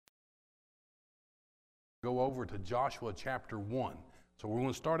Go over to Joshua chapter 1. So we're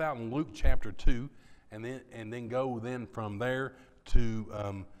going to start out in Luke chapter 2 and then go from there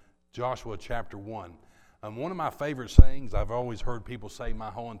to Joshua chapter 1. One of my favorite sayings I've always heard people say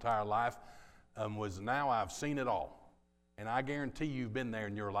my whole entire life was, "Now I've seen it all." And I guarantee you've been there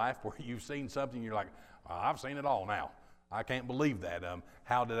in your life where you've seen something, you're like, "I've seen it all now. I can't believe that.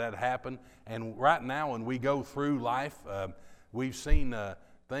 How did that happen?" And right now when we go through life, we've seen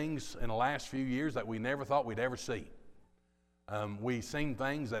things in the last few years that we never thought we'd ever see. We've seen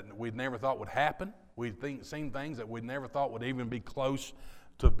things that we'd never thought would happen. We've seen things that we never thought would even be close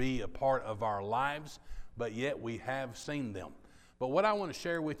to be a part of our lives, but yet we have seen them. But what I want to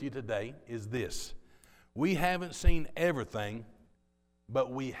share with you today is this. We haven't seen everything,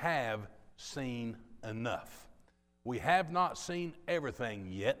 but we have seen enough. We have not seen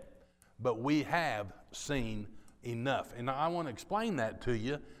everything yet, but we have seen enough. And I want to explain that to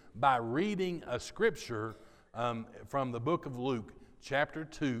you by reading a scripture from the book of Luke, chapter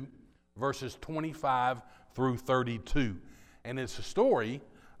 2, verses 25 through 32. And it's a story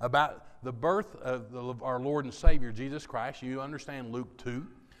about the birth of our Lord and Savior, Jesus Christ. You understand Luke 2.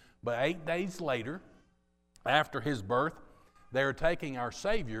 But 8 days later, after his birth, they're taking our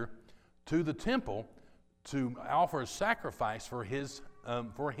Savior to the temple to offer a sacrifice for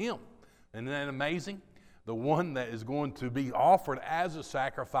him. Isn't that amazing? The one that is going to be offered as a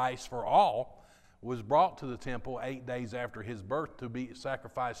sacrifice for all was brought to the temple 8 days after his birth to be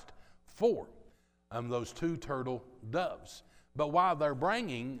sacrificed for those two turtle doves. But while they're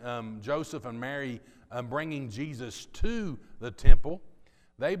bringing Joseph and Mary bringing Jesus to the temple,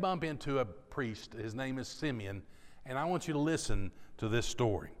 they bump into a priest. His name is Simeon, and I want you to listen to this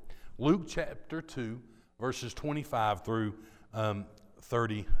story. Luke chapter 2, verses 25 through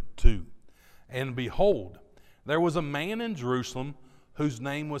 32. And behold, there was a man in Jerusalem whose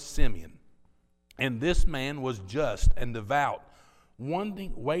name was Simeon. And this man was just and devout,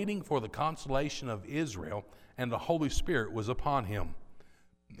 waiting for the consolation of Israel, and the Holy Spirit was upon him.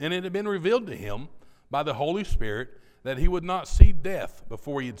 And it had been revealed to him by the Holy Spirit that he would not see death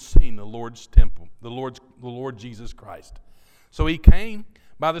before he had seen the Lord's temple, the Lord Jesus Christ. So he came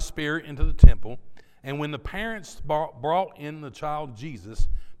by the Spirit into the temple, and when the parents brought in the child Jesus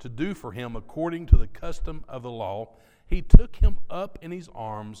to do for him according to the custom of the law, he took him up in his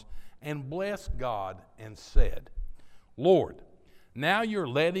arms and blessed God and said, "Lord, now you're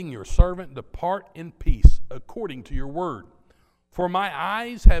letting your servant depart in peace according to your word. For my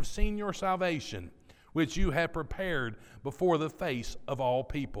eyes have seen your salvation, which you have prepared before the face of all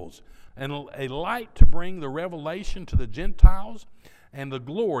peoples, and a light to bring the revelation to the Gentiles and the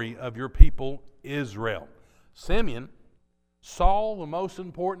glory of your people Israel." Simeon saw the most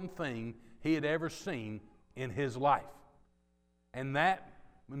important thing he had ever seen in his life. And that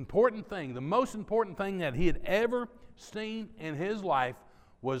important thing, the most important thing that he had ever seen in his life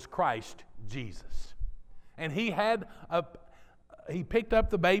was Christ Jesus. And he picked up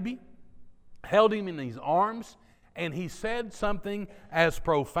the baby, held him in his arms, and he said something as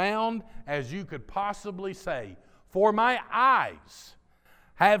profound as you could possibly say, "For my eyes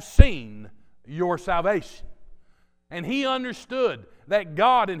have seen your salvation." And he understood that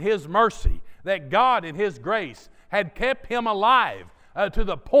God in his mercy, that God in his grace had kept him alive to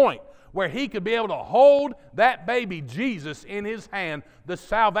the point where he could be able to hold that baby Jesus in his hand, the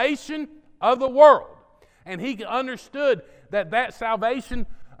salvation of the world. And he understood that salvation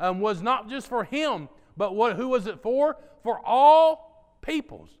was not just for him, but who was it for? For all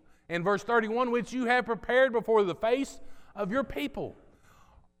peoples. In verse 31, which you have prepared before the face of your people.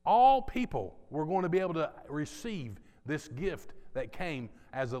 All people were going to be able to receive this gift that came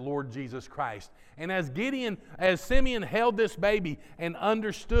as the Lord Jesus Christ. And as Simeon held this baby and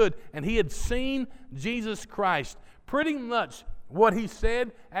understood, and he had seen Jesus Christ, pretty much what he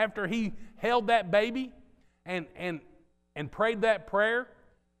said after he held that baby and prayed that prayer,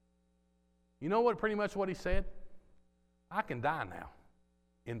 you know what? Pretty much what he said? "I can die now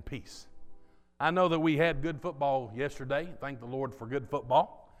in peace." I know that we had good football yesterday. Thank the Lord for good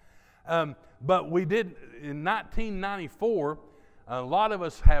football. But we did in 1994. A lot of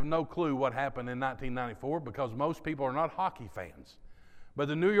us have no clue what happened in 1994 because most people are not hockey fans. But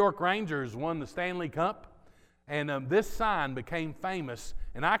the New York Rangers won the Stanley Cup, and this sign became famous,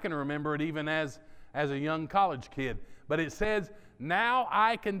 and I can remember it even as a young college kid. But it says, "Now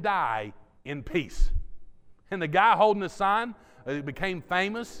I can die in peace." And the guy holding the sign became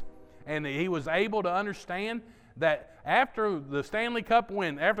famous, and he was able to understand that after the Stanley Cup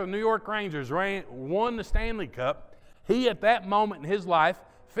win, after the New York Rangers won the Stanley Cup, he at that moment in his life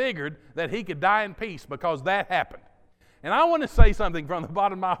figured that he could die in peace because that happened. And I want to say something from the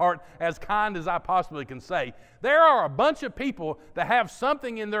bottom of my heart, as kind as I possibly can say. There are a bunch of people that have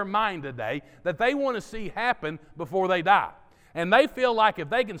something in their mind today that they want to see happen before they die. And they feel like if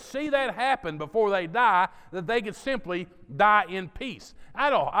they can see that happen before they die, that they can simply die in peace.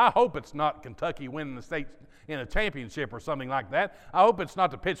 I hope it's not Kentucky winning the state in a championship or something like that. I hope it's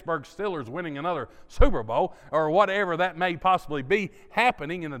not the Pittsburgh Steelers winning another Super Bowl or whatever that may possibly be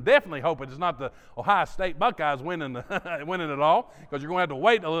happening. And I definitely hope it's not the Ohio State Buckeyes winning it all, because you're going to have to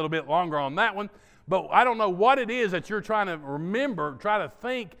wait a little bit longer on that one. But I don't know what it is that you're trying to remember, try to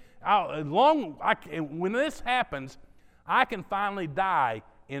think. When this happens, I can finally die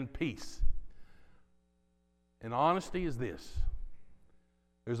in peace. And honesty is this.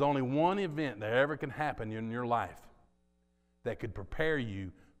 There's only one event that ever can happen in your life that could prepare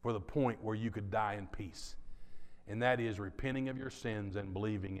you for the point where you could die in peace. And that is repenting of your sins and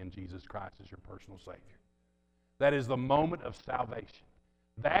believing in Jesus Christ as your personal Savior. That is the moment of salvation.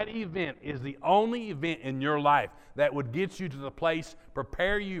 That event is the only event in your life that would get you to the place,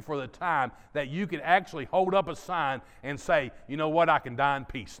 prepare you for the time that you could actually hold up a sign and say, you know what, I can die in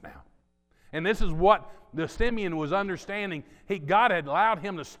peace now. And this is what the Simeon was understanding. God had allowed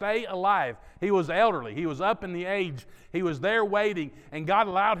him to stay alive. He was elderly. He was up in the age. He was there waiting, and God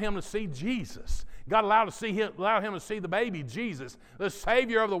allowed him to see Jesus. God allowed him to see the baby Jesus, the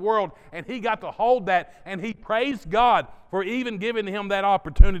Savior of the world, and he got to hold that, and he praised God for even giving him that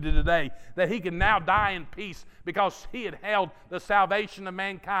opportunity today, that he can now die in peace because he had held the salvation of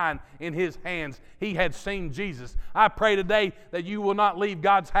mankind in his hands. He had seen Jesus. I pray today that you will not leave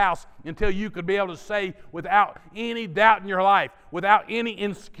God's house until you could be able to say without any doubt in your life, without any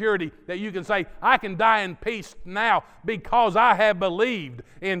insecurity, that you can say, I can die in peace now because I have believed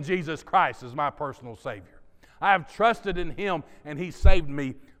in Jesus Christ as my personal Savior. I have trusted in Him, and He saved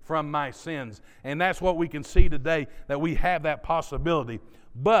me from my sins. And that's what we can see today, that we have that possibility.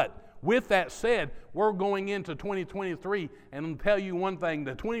 But with that said, we're going into 2023, and I'll tell you one thing,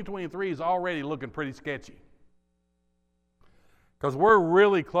 that 2023 is already looking pretty sketchy. Because we're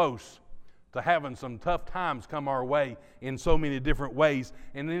really close to having some tough times come our way in so many different ways.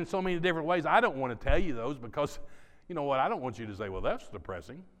 And in so many different ways, I don't want to tell you those because, you know what, I don't want you to say, well, that's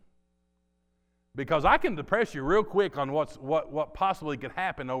depressing. Because I can depress you real quick on what possibly could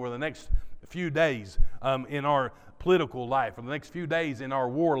happen over the next few days in our political life, or the next few days in our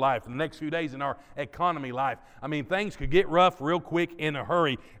war life, or the next few days in our economy life. I mean, things could get rough real quick in a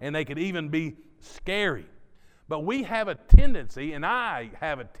hurry, and they could even be scary. But we have a tendency, and I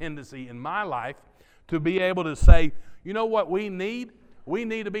have a tendency in my life, to be able to say, you know what we need? We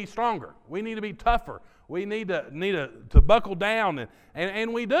need to be stronger. We need to be tougher. We need to buckle down,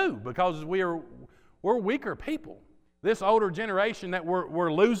 and we do, because we're weaker people. This older generation that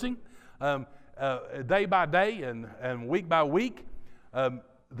we're losing day by day and week by week,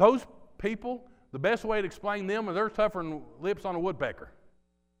 those people, the best way to explain them is they're tougher than lips on a woodpecker.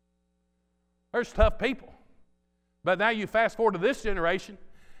 There's tough people. But now you fast forward to this generation,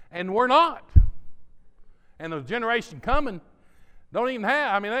 and we're not. And the generation coming don't even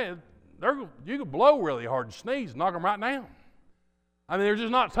have, I mean, you could blow really hard and sneeze and knock them right down. I mean, they're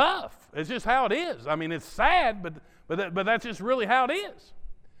just not tough. It's just how it is. I mean, it's sad, but that's just really how it is.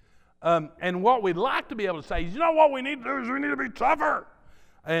 And what we'd like to be able to say is, you know what we need to do is we need to be tougher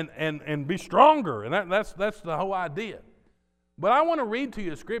and be stronger. And that's the whole idea. But I want to read to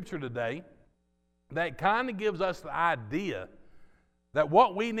you a scripture today that kind of gives us the idea that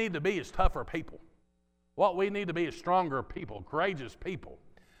what we need to be is tougher people. What we need to be is stronger people, courageous people.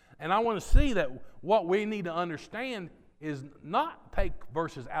 And I want to see that what we need to understand is not take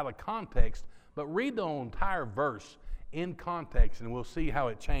verses out of context, but read the entire verse in context, and we'll see how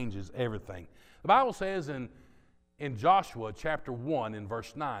it changes everything. The Bible says in Joshua chapter 1 in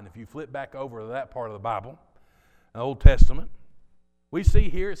verse 9, if you flip back over to that part of the Bible, the Old Testament, we see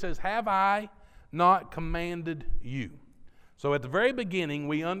here it says, have I not commanded you? So at the very beginning,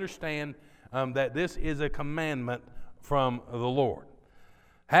 we understand that this is a commandment from the Lord.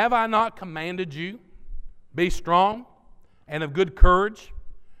 Have I not commanded you? Be strong and of good courage.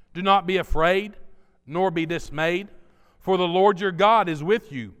 Do not be afraid, nor be dismayed, for the Lord your God is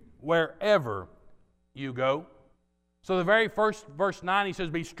with you wherever you go. So the very first verse 9, he says,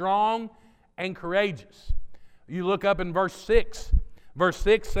 be strong and courageous. You look up in verse 6. Verse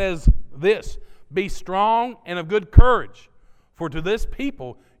 6 says this, be strong and of good courage, for to this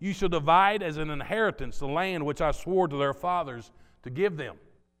people you shall divide as an inheritance the land which I swore to their fathers to give them.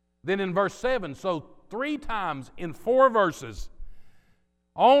 Then in verse 7, so 3 times in 4 verses,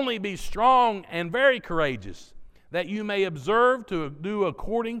 only be strong and very courageous, that you may observe to do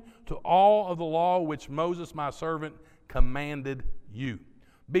according to all of the law which Moses my servant commanded you.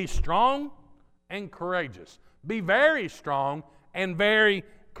 Be strong and courageous. Be very strong and very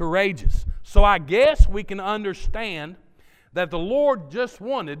courageous. So I guess we can understand that the Lord just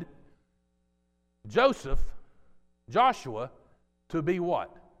wanted Joshua, to be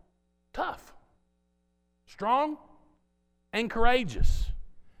what? Tough, strong, and courageous.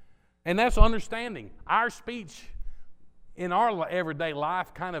 And that's understanding. Our speech in our everyday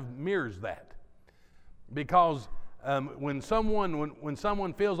life kind of mirrors that. Because when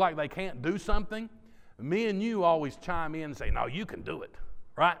someone feels like they can't do something, me and you always chime in and say, no, you can do it,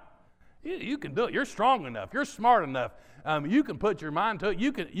 right? You can do it. You're strong enough. You're smart enough. You can put your mind to it.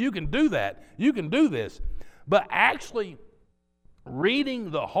 You can do that. You can do this. But actually, reading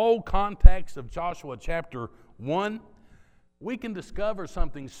the whole context of Joshua chapter 1, we can discover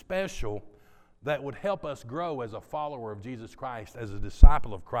something special that would help us grow as a follower of Jesus Christ, as a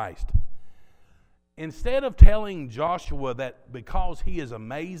disciple of Christ. Instead of telling Joshua that because he is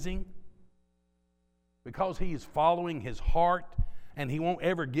amazing, because he is following his heart and he won't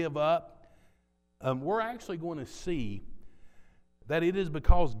ever give up, we're actually going to see that it is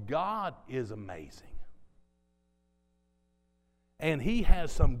because God is amazing. And he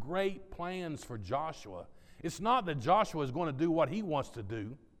has some great plans for Joshua. It's not that Joshua is going to do what he wants to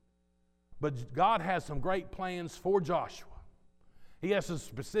do, but God has some great plans for Joshua. He has some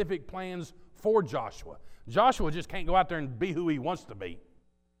specific plans for Joshua. Joshua just can't go out there and be who he wants to be.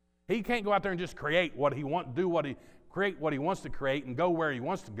 He can't go out there and just create what he wants, create what he wants to create and go where he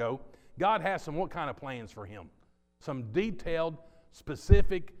wants to go. God has some what kind of plans for him? Some detailed,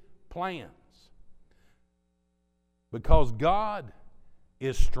 specific plans. Because God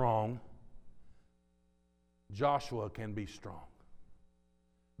is strong, Joshua can be strong.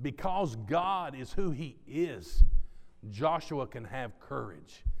 Because God is who he is, Joshua can have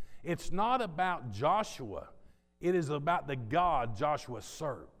courage. It's not about Joshua. It is about the God Joshua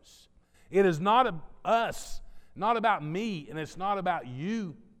serves. It is not us, not about me, and it's not about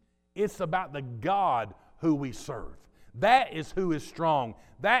you. It's about the God who we serve. That is who is strong.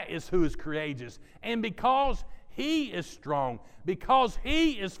 That is who is courageous. And because he is strong, because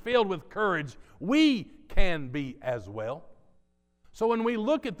he is filled with courage, we can be as well. So when we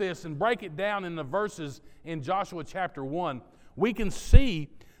look at this and break it down in the verses in Joshua chapter 1, we can see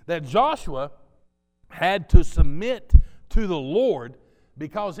that Joshua had to submit to the Lord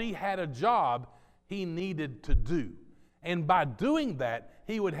because he had a job he needed to do. And by doing that,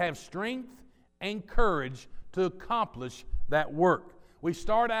 he would have strength and courage to accomplish that work. We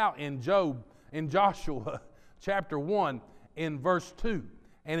start out in Joshua chapter 1 in verse 2.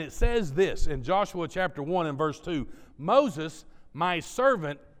 And it says this in Joshua chapter 1 and verse 2, Moses, my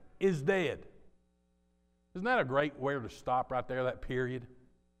servant, is dead. Isn't that a great way to stop right there, that period?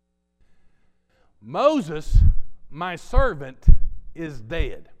 Moses, my servant, is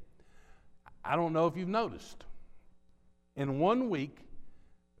dead. I don't know if you've noticed. In 1 week,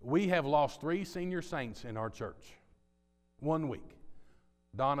 we have lost 3 senior saints in our church. 1 week.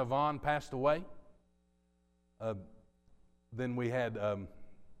 Donna Vaughn passed away. Then we had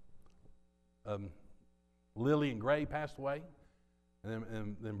Lily and Gray passed away.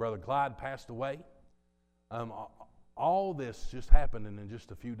 And then Brother Clyde passed away. All this just happened in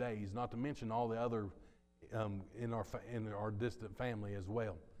just a few days, not to mention all the other in our distant family as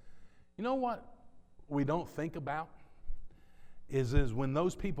well. You know what we don't think about is when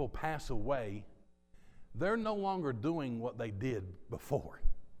those people pass away, they're no longer doing what they did before.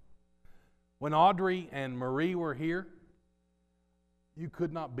 When Audrey and Marie were here, you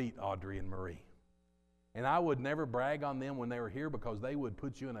could not beat Audrey and Marie. And I would never brag on them when they were here because they would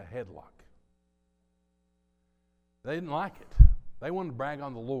put you in a headlock. They didn't like it. They wanted to brag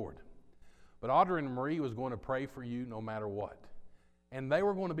on the Lord. But Audrey and Marie was going to pray for you no matter what. And they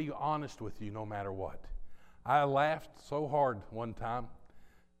were going to be honest with you no matter what. I laughed so hard one time,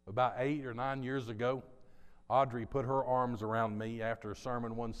 about 8 or 9 years ago. Audrey put her arms around me after a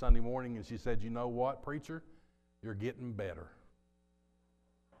sermon one Sunday morning and she said, "You know what, preacher? You're getting better."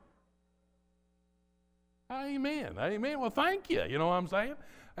 Amen. Amen. Well, thank you. You know what I'm saying?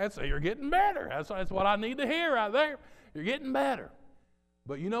 You're getting better. That's what I need to hear right there. You're getting better.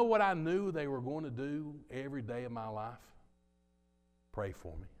 But you know what I knew they were going to do every day of my life? Pray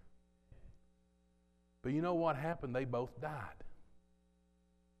for me. But you know what happened? They both died.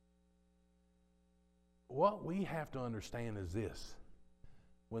 What we have to understand is this.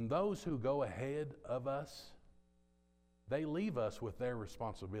 When those who go ahead of us, they leave us with their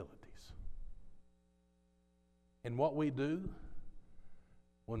responsibilities. And what we do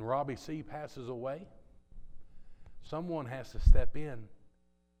when Robbie C. passes away, someone has to step in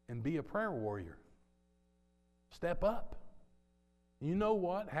and be a prayer warrior. Step up. You know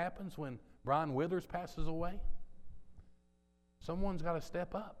what happens when Brian Withers passes away? Someone's got to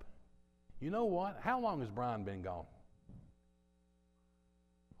step up. You know what? How long has Brian been gone?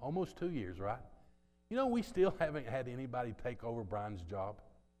 Almost 2 years, right? You know, we still haven't had anybody take over Brian's job.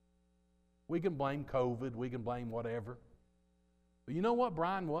 We can blame COVID. We can blame whatever. But you know what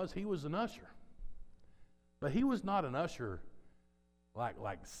Brian was? He was an usher. But he was not an usher like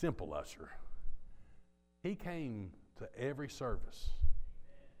simple usher. He came to every service.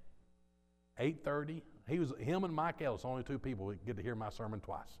 8:30. Him and Mike Ellis, only two people who get to hear my sermon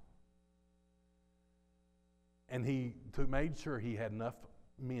twice. And he made sure he had enough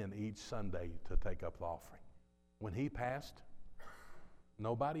men each Sunday to take up the offering. When he passed,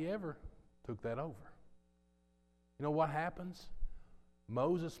 nobody ever took that over. You know what happens?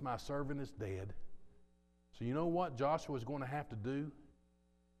 Moses, my servant, is dead. So you know what Joshua is going to have to do?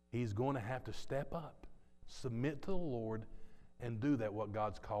 He's going to have to step up, submit to the Lord, and do that what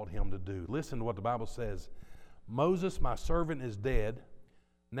God's called him to do. Listen to what the Bible says. Moses, my servant, is dead.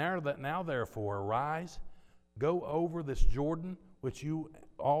 Now therefore, arise, go over this Jordan, which you,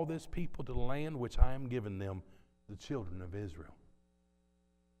 all this people, to the land which I am giving them, the children of Israel.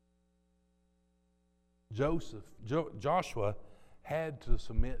 Joshua had to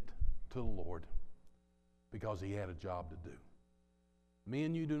submit to the Lord because he had a job to do. Me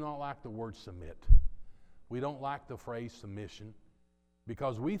and you do not like the word submit. We don't like the phrase submission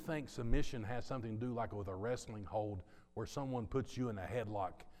because we think submission has something to do like with a wrestling hold where someone puts you in a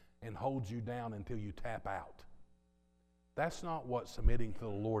headlock and holds you down until you tap out. That's not what submitting to the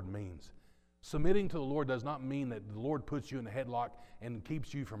Lord means. Submitting to the Lord does not mean that the Lord puts you in a headlock and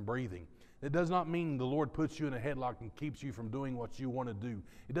keeps you from breathing. It does not mean the Lord puts you in a headlock and keeps you from doing what you want to do.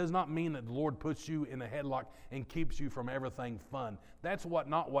 It does not mean that the Lord puts you in a headlock and keeps you from everything fun. That's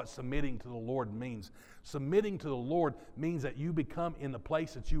not what submitting to the Lord means. Submitting to the Lord means that you become in the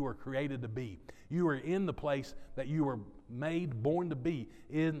place that you were created to be. You are in the place that you were born to be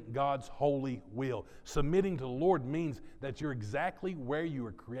in God's holy will. Submitting to the Lord means that you're exactly where you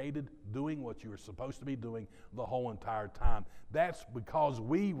were created, doing what you were supposed to be doing the whole entire time. That's because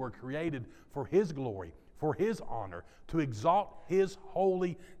we were created for His glory, for His honor, to exalt His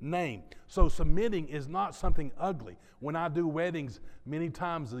holy name. So submitting is not something ugly. When I do weddings, many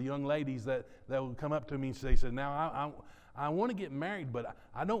times the young ladies that will come up to me and say, now I want to get married, but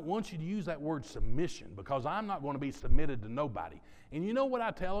I don't want you to use that word submission because I'm not going to be submitted to nobody. And you know what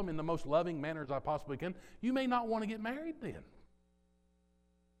I tell them in the most loving manner as I possibly can? You may not want to get married then.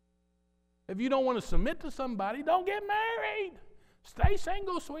 If you don't want to submit to somebody, don't get married. Stay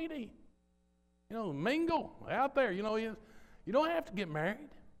single, sweetie. Mingle out there. You don't have to get married.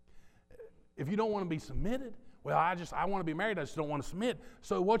 If you don't want to be submitted, well, I want to be married, I just don't want to submit.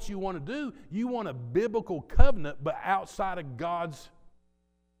 So what you want to do, you want a biblical covenant, but outside of God's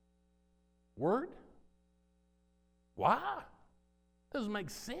word? Why? Doesn't make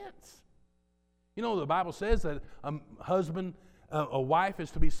sense. The Bible says that a wife is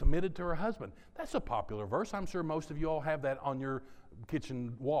to be submitted to her husband. That's a popular verse. I'm sure most of you all have that on your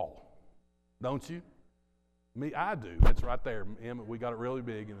kitchen wall, don't you? Me, I do. That's right there. We got it really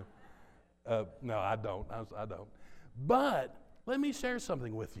big. No, I don't. I don't. But let me share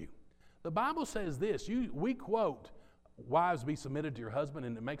something with you. The Bible says this. We quote, wives, be submitted to your husband,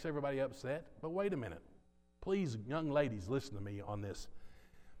 and it makes everybody upset. But wait a minute. Please, young ladies, listen to me on this.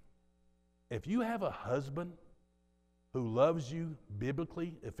 If you have a husband who loves you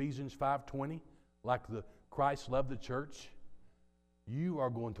biblically, Ephesians 5:20, like Christ loved the church, you are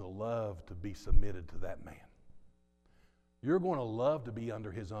going to love to be submitted to that man. You're going to love to be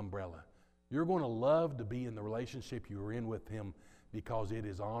under his umbrella. You're going to love to be in the relationship you are in with him because it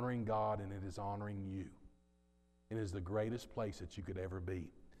is honoring God and it is honoring you. It is the greatest place that you could ever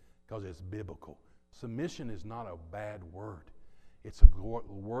be because it's biblical. Submission is not a bad word. It's a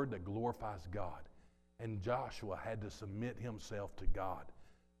word that glorifies God. And Joshua had to submit himself to God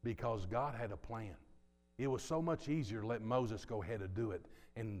because God had a plan. It was so much easier to let Moses go ahead and do it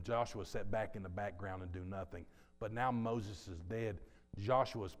and Joshua sat back in the background and do nothing. But now Moses is dead.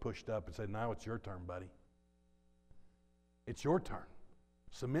 Joshua's pushed up and said, now it's your turn, buddy. It's your turn.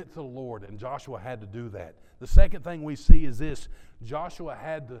 Submit to the Lord, and Joshua had to do that. The second thing we see is this. Joshua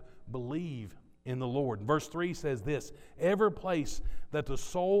had to believe in the Lord. Verse 3 says this, every place that the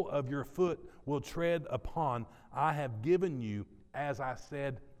sole of your foot will tread upon, I have given you, as I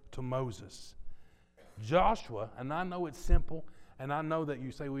said to Moses. Joshua, and I know it's simple, and I know that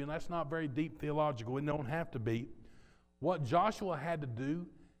you say, well, that's not very deep theological. It don't have to be. What Joshua had to do,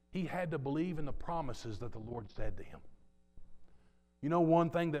 he had to believe in the promises that the Lord said to him. One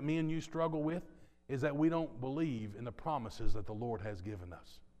thing that me and you struggle with is that we don't believe in the promises that the Lord has given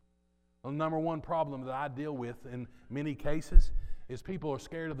us. The number one problem that I deal with in many cases is people are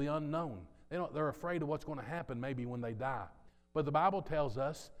scared of the unknown. They're afraid of what's going to happen maybe when they die. But the Bible tells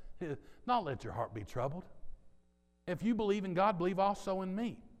us, not let your heart be troubled. If you believe in God, believe also in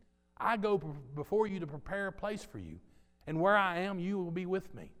me. I go before you to prepare a place for you. And where I am, you will be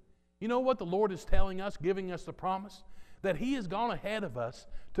with me. You know what the Lord is telling us, giving us the promise? That He has gone ahead of us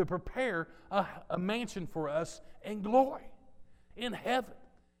to prepare a mansion for us in glory, in heaven,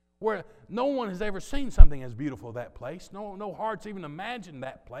 where no one has ever seen something as beautiful as that place. No hearts even imagined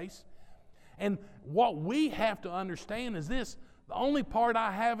that place. And what we have to understand is this: the only part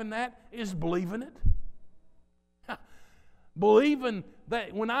I have in that is believing it. Believing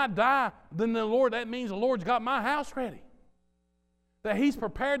that when I die, then that means the Lord's got my house ready. That He's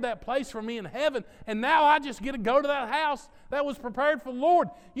prepared that place for me in heaven, and now I just get to go to that house that was prepared for the Lord.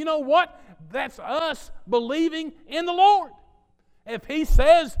 You know what? That's us believing in the Lord. If He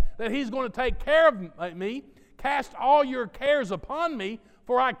says that He's going to take care of me, cast all your cares upon me,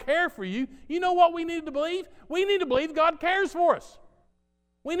 for I care for you, you know what we need to believe? We need to believe God cares for us.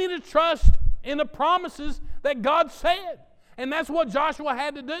 We need to trust in the promises that God said. And that's what Joshua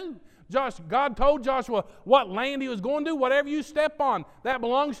had to do. God told Joshua what land he was going to. Whatever you step on, that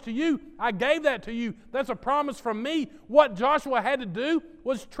belongs to you. I gave that to you. That's a promise from me. What Joshua had to do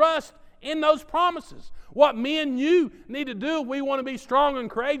was trust in those promises. What me and you need to do if we want to be strong and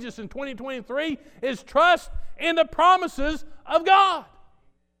courageous in 2023 is trust in the promises of God.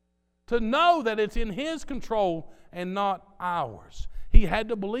 To know that it's in His control and not ours. He had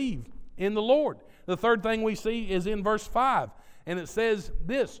to believe in the Lord. The third thing we see is in verse 5. And it says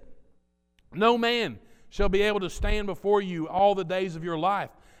this: no man shall be able to stand before you all the days of your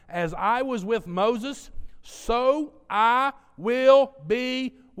life. As I was with Moses, so I will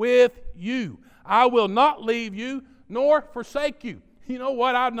be with you. I will not leave you nor forsake you. You know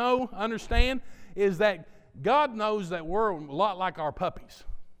what I understand, is that God knows that we're a lot like our puppies.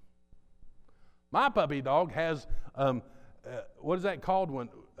 My puppy dog has, what is that called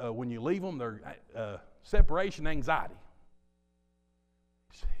when you leave them? They're separation anxiety.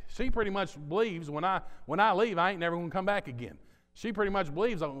 She pretty much believes when I leave, I ain't never going to come back again. She pretty much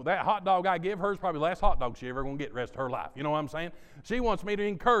believes that hot dog I give her is probably the last hot dog she ever going to get the rest of her life. You know what I'm saying? She wants me to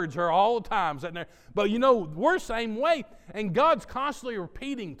encourage her all the time. Sitting there. But you know, we're the same way. And God's constantly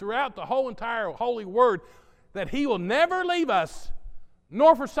repeating throughout the whole entire Holy Word that He will never leave us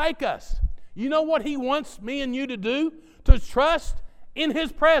nor forsake us. You know what He wants me and you to do? To trust in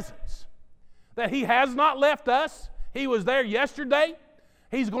His presence. That He has not left us. He was there yesterday.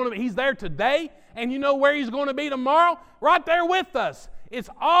 He's there today. And you know where He's going to be tomorrow? Right there with us. We're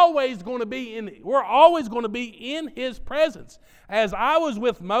always going to be in His presence. As I was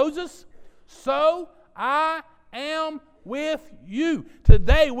with Moses, so I am with you.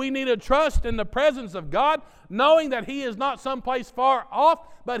 Today we need to trust in the presence of God, knowing that He is not someplace far off,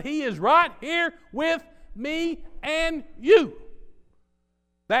 but He is right here with me and you.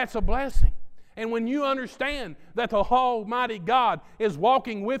 That's a blessing. And when you understand that the Almighty God is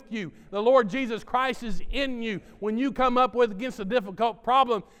walking with you, the Lord Jesus Christ is in you, when you come up against a difficult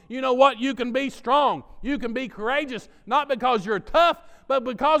problem, you know what? You can be strong. You can be courageous, not because you're tough, but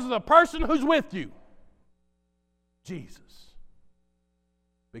because of the person who's with you. Jesus.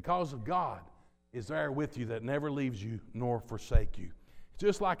 Because of God is there with you that never leaves you nor forsake you.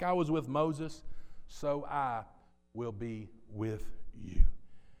 Just like I was with Moses, so I will be with you.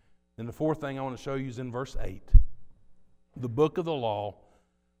 And the fourth thing I want to show you is in verse 8. The book of the law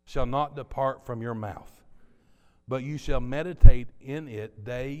shall not depart from your mouth, but you shall meditate in it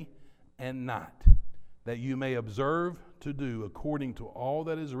day and night, that you may observe to do according to all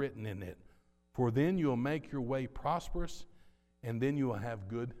that is written in it. For then you will make your way prosperous, and then you will have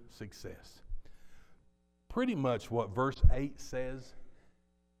good success. Pretty much what verse 8 says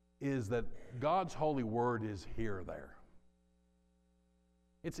is that God's holy word is here or there.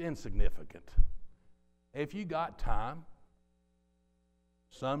 It's insignificant. If you got time,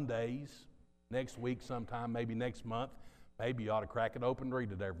 some days, next week sometime, maybe next month, maybe you ought to crack it open and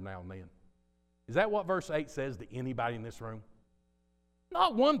read it every now and then. Is that what verse 8 says to anybody in this room?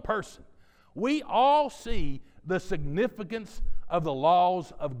 Not one person. We all see the significance of the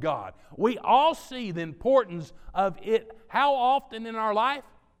laws of God. We all see the importance of it. How often in our life?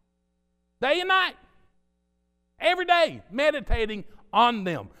 Day and night. Every day, meditating on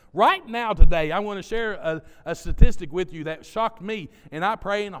them. Right now today, I want to share a statistic with you that shocked me, and I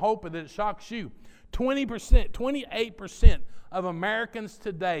pray and hope that it shocks you. 28% of Americans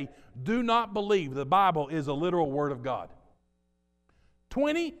today do not believe the Bible is a literal Word of God.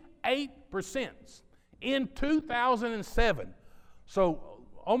 28%. in 2007. So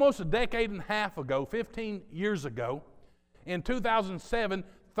almost a decade and a half ago, 15 years ago, in 2007,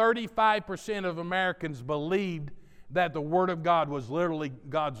 35% of Americans believed that the Word of God was literally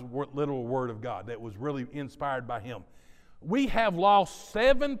God's literal Word of God, that was really inspired by Him. We have lost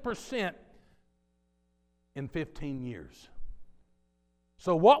 7% in 15 years.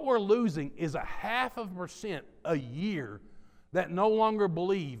 So what we're losing is 0.5% a year that no longer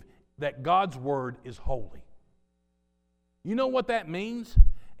believe that God's Word is holy. You know what that means?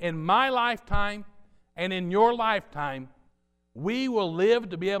 In my lifetime and in your lifetime, we will live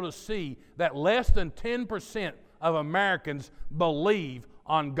to be able to see that less than 10% of Americans believe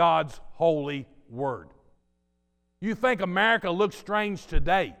on God's holy Word. You think America looks strange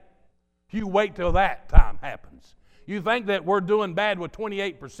today. You wait till that time happens. You think that we're doing bad with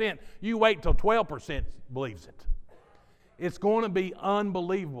 28%. You wait till 12% believes it. It's going to be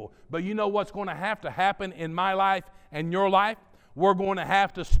unbelievable. But you know what's going to happen in my life and your life? We're going to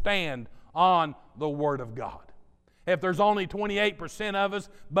have to stand on the Word of God. If there's only 28% of us,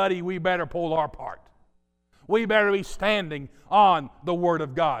 buddy, we better pull our part. We better be standing on the Word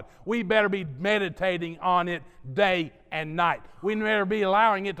of God. We better be meditating on it day and night. We better be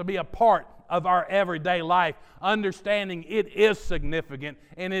allowing it to be a part of our everyday life, understanding it is significant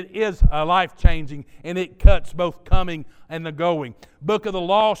and it is life-changing and it cuts both coming and the going. Book of the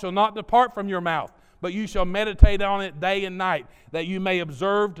law shall not depart from your mouth, but you shall meditate on it day and night, that you may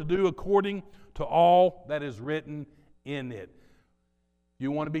observe to do according to all that is written in it.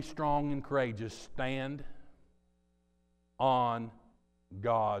 You want to be strong and courageous, stand on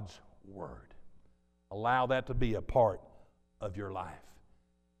God's Word. Allow that to be a part of your life.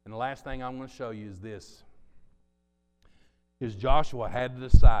 And the last thing I'm going to show you is this. Is Joshua had to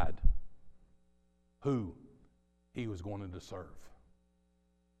decide who he was going to serve.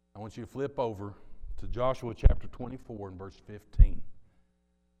 I want you to flip over to Joshua chapter 24 and verse 15.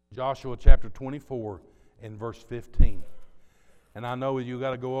 Joshua chapter 24 and verse 15. And I know you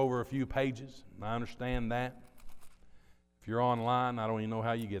got to go over a few pages, and I understand that. If you're online, I don't even know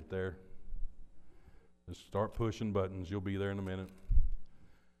how you get there. Just start pushing buttons. You'll be there in a minute.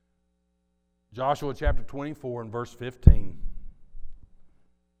 Joshua chapter 24 and verse 15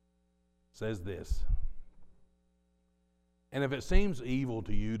 says this. And if it seems evil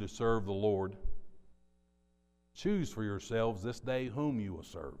to you to serve the Lord, choose for yourselves this day whom you will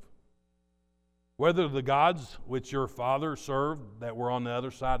serve. Whether the gods which your father served that were on the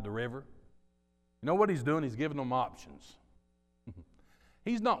other side of the river. You know what he's doing? He's giving them options.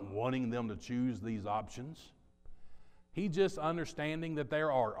 He's not wanting them to choose these options. He's just understanding that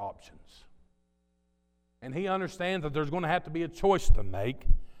there are options. And he understands that there's going to have to be a choice to make.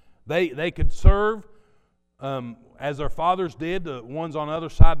 They could serve as their fathers did, the ones on the other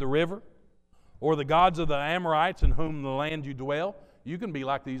side of the river, or the gods of the Amorites in whom the land you dwell. You can be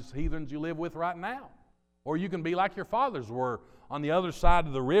like these heathens you live with right now. Or you can be like your fathers were on the other side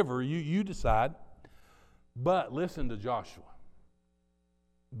of the river. You decide. But listen to Joshua.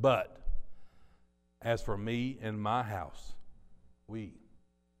 But as for me and my house, we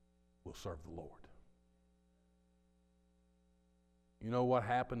will serve the Lord. You know what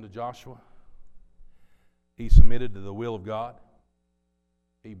happened to Joshua? He submitted to the will of God.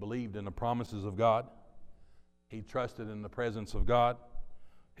 He believed in the promises of God. He trusted in the presence of God.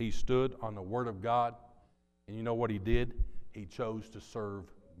 He stood on the Word of God. And you know what he did? He chose to serve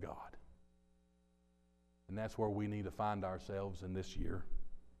God. And that's where we need to find ourselves in this year.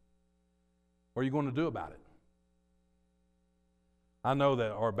 What are you going to do about it? I know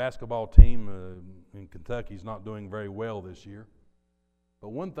that our basketball team in Kentucky is not doing very well this year. But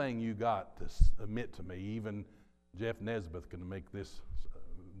one thing you got to admit to me, even Jeff Nesbitt can make this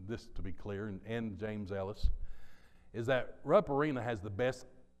to be clear, and James Ellis, is that Rupp Arena has the best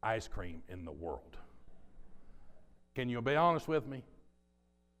ice cream in the world. Can you be honest with me?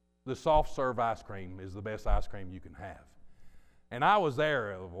 The soft serve ice cream is the best ice cream you can have. And I was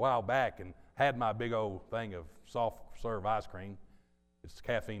there a while back and had my big old thing of soft serve ice cream. It's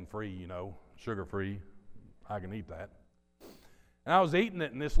caffeine free, you know, sugar free. I can eat that. And I was eating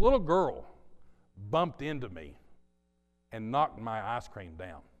it, and this little girl bumped into me and knocked my ice cream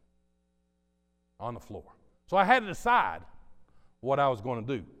down on the floor. So I had to decide what I was going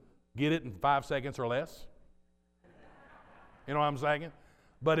to do. Get it in 5 seconds or less. You know what I'm saying?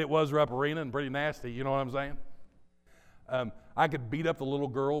 But it was Rupp Arena and pretty nasty, you know what I'm saying? I could beat up the little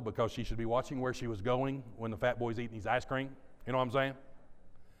girl because she should be watching where she was going when the fat boy's eating his ice cream. You know what I'm saying?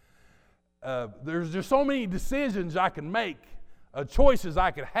 There's just so many decisions I can make, choices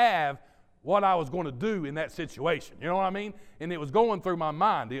I could have what I was going to do in that situation. You know what I mean? And it was going through my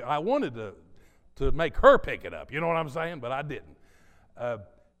mind. I wanted to make her pick it up. You know what I'm saying? But I didn't.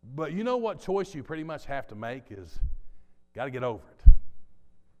 But you know what choice you pretty much have to make is got to get over it.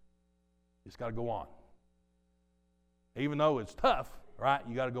 You just got to go on. Even though it's tough, right?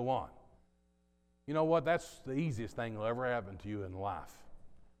 You got to go on. You know what? That's the easiest thing that'll ever happen to you in life.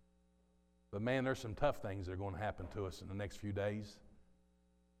 But man, there's some tough things that are going to happen to us in the next few days,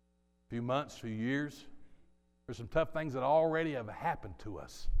 few months, few years. There's some tough things that already have happened to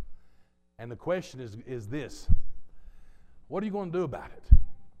us. And the question is this: what are you going to do about it?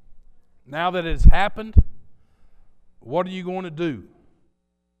 Now that it's happened, what are you going to do?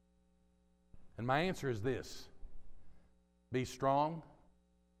 And my answer is this: be strong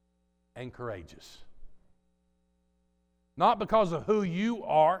and courageous. Not because of who you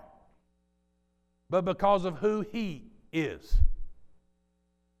are, but because of who He is.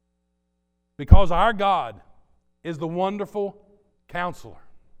 Because our God is the wonderful Counselor,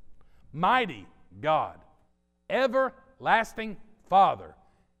 mighty God, everlasting Father.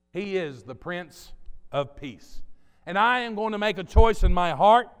 He is the Prince of Peace. And I am going to make a choice in my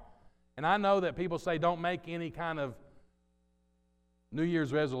heart. And I know that people say don't make any kind of New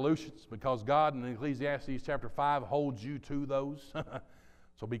Year's resolutions because God in Ecclesiastes chapter 5 holds you to those.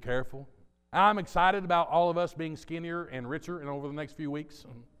 So be careful. I'm excited about all of us being skinnier and richer and over the next few weeks.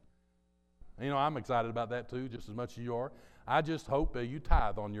 You know, I'm excited about that too, just as much as you are. I just hope that you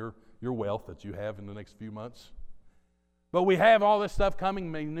tithe on your wealth that you have in the next few months. But we have all this stuff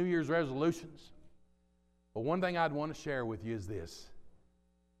coming, New Year's resolutions. But one thing I'd want to share with you is this.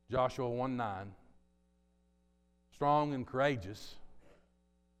 Joshua 1:9. Strong and courageous.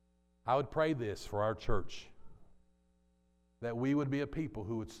 I would pray this for our church, that we would be a people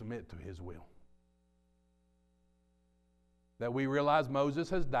who would submit to His will. That we realize Moses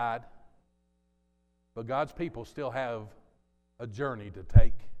has died, but God's people still have a journey to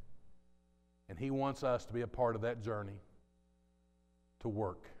take, and He wants us to be a part of that journey, to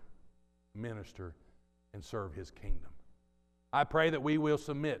work, minister, and serve His kingdom. I pray that we will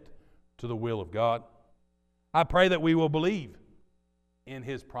submit to the will of God. I pray that we will believe in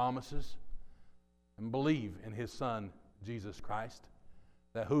His promises and believe in His Son, Jesus Christ,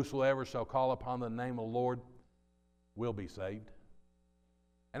 that whosoever shall call upon the name of the Lord will be saved.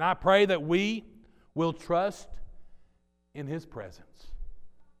 And I pray that we will trust in His presence.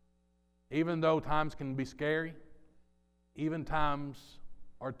 Even though times can be scary, even times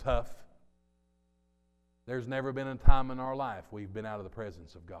are tough, there's never been a time in our life we've been out of the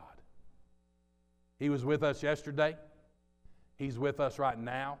presence of God. He was with us yesterday. He's with us right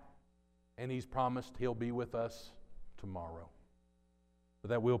now. And He's promised He'll be with us tomorrow. But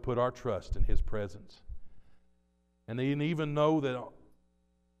that we'll put our trust in His presence. And even though that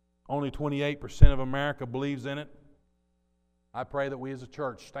only 28% of America believes in it, I pray that we as a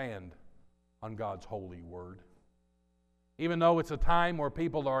church stand on God's holy word. Even though it's a time where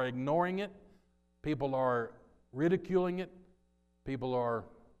people are ignoring it, people are ridiculing it, people are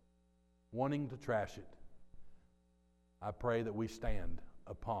wanting to trash it, I pray that we stand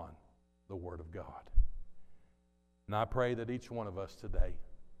upon the Word of God. And I pray that each one of us today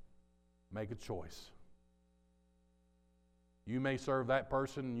make a choice. You may serve that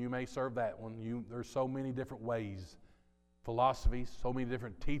person, you may serve that one. There's so many different ways, philosophies, so many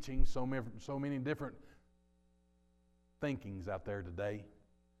different teachings, so many different thinkings out there today.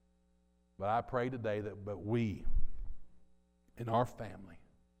 But I pray today that we, in our family,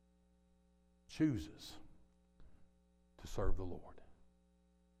 chooses to serve the Lord.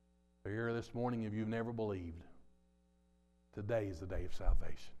 If you're here this morning, if you've never believed, today is the day of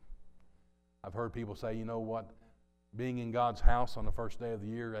salvation. I've heard people say, you know what, being in God's house on the first day of the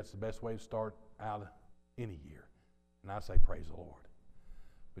year, that's the best way to start out any year. And I say, praise the Lord.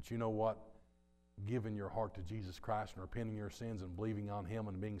 But you know what? Giving your heart to Jesus Christ and repenting your sins and believing on Him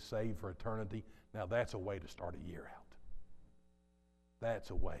and being saved for eternity, now that's a way to start a year out. That's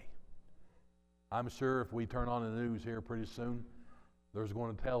a way. I'm sure if we turn on the news here pretty soon, there's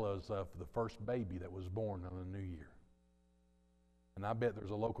going to tell us of the first baby that was born on the new year. And I bet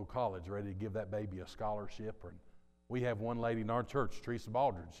there's a local college ready to give that baby a scholarship. And we have one lady in our church, Teresa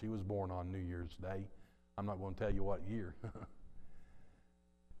Baldridge. She was born on New Year's Day. I'm not going to tell you what year.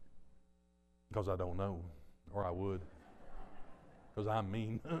 Because I don't know, or I would. Because I'm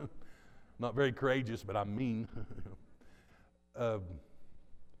mean. Not very courageous, but I'm mean. But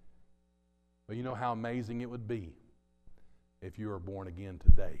you know how amazing it would be if you were born again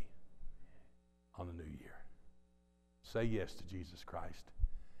today on the new year. Say yes to Jesus Christ.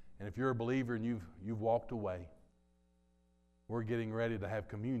 And if you're a believer and you've walked away, we're getting ready to have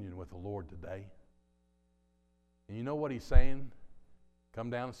communion with the Lord today. And you know what He's saying? Come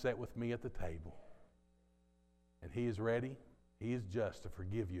down and sit with me at the table. And He is ready. He is just to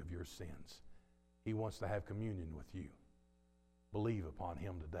forgive you of your sins. He wants to have communion with you. Believe upon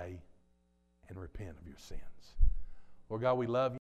Him today and repent of your sins. Lord God, we love you.